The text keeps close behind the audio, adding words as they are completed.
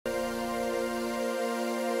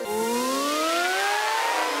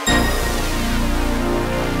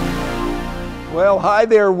Well, hi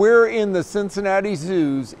there. We're in the Cincinnati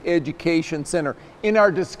Zoo's Education Center in our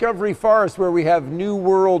Discovery Forest where we have New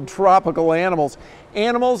World tropical animals.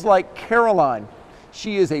 Animals like Caroline.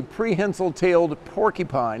 She is a prehensile-tailed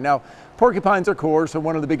porcupine. Now, porcupines, of course, are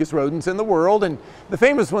one of the biggest rodents in the world, and the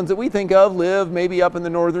famous ones that we think of live maybe up in the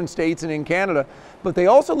northern states and in Canada, but they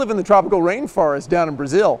also live in the tropical rainforest down in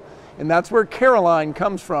Brazil, and that's where Caroline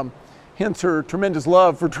comes from, hence her tremendous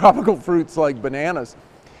love for tropical fruits like bananas.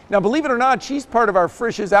 Now, believe it or not, she's part of our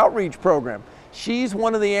Frisch's outreach program. She's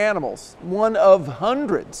one of the animals, one of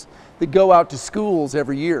hundreds that go out to schools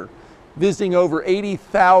every year, visiting over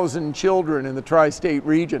 80,000 children in the tri-state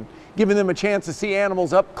region, giving them a chance to see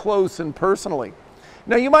animals up close and personally.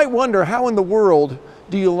 Now, you might wonder, how in the world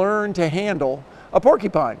do you learn to handle a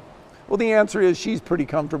porcupine? Well, the answer is she's pretty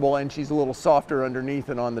comfortable and she's a little softer underneath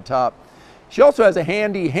and on the top. She also has a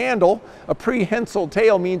handy handle. A prehensile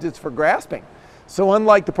tail means it's for grasping. So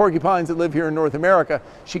unlike the porcupines that live here in North America,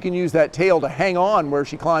 she can use that tail to hang on where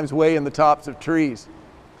she climbs way in the tops of trees.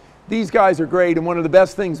 These guys are great, and one of the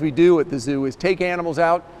best things we do at the zoo is take animals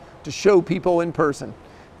out to show people in person.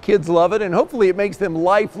 Kids love it, and hopefully it makes them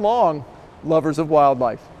lifelong lovers of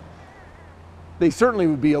wildlife. They certainly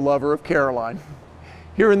would be a lover of Caroline.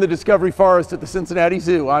 Here in the Discovery Forest at the Cincinnati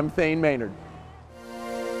Zoo, I'm Thane Maynard.